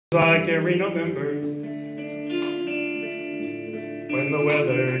Like every November, when the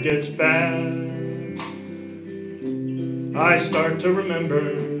weather gets bad, I start to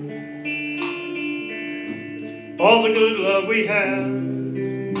remember all the good love we had,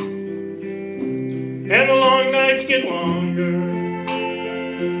 and the long nights get longer.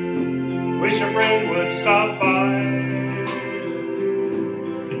 Wish a friend would stop by,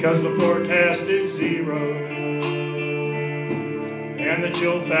 because the forecast is 0 and the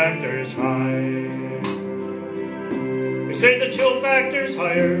chill factor's high. They say the chill factor's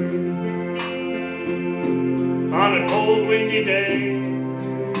higher on a cold, windy day,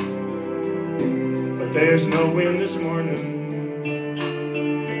 but there's no wind this morning,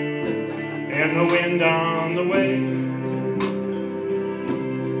 and no wind on the way.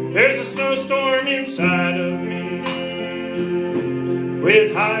 There's a snowstorm inside of me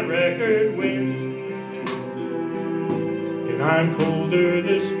with high record wind, I'm colder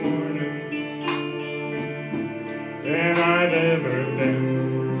this morning than I've ever been.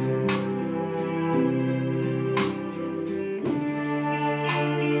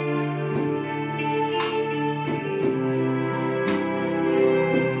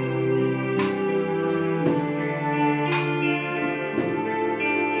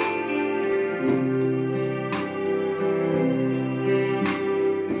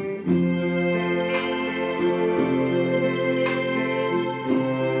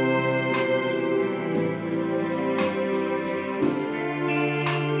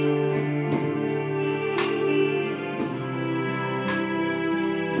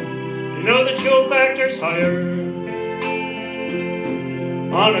 You know the chill factor's higher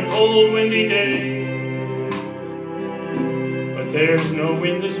on a cold, windy day, but there's no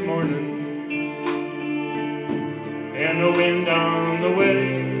wind this morning and no wind on the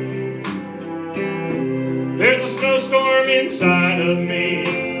way. There's a snowstorm inside of me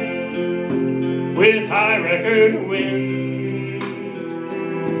with high record wind,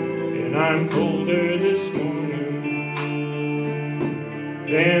 and I'm colder this morning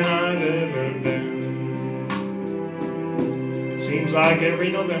than I've ever been. It seems like every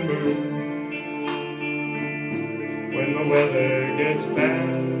November, when the weather gets bad,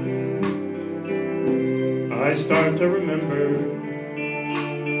 I start to remember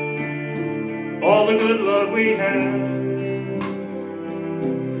all the good love we had,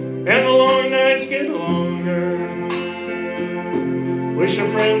 and the long nights get longer. Wish a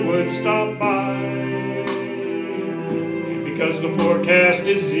friend would stop by, because the forecast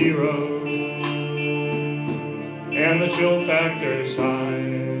is 0 and the chill factor's high.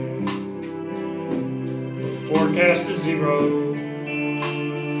 The forecast is 0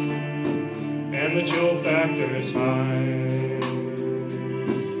 and the chill factor is high.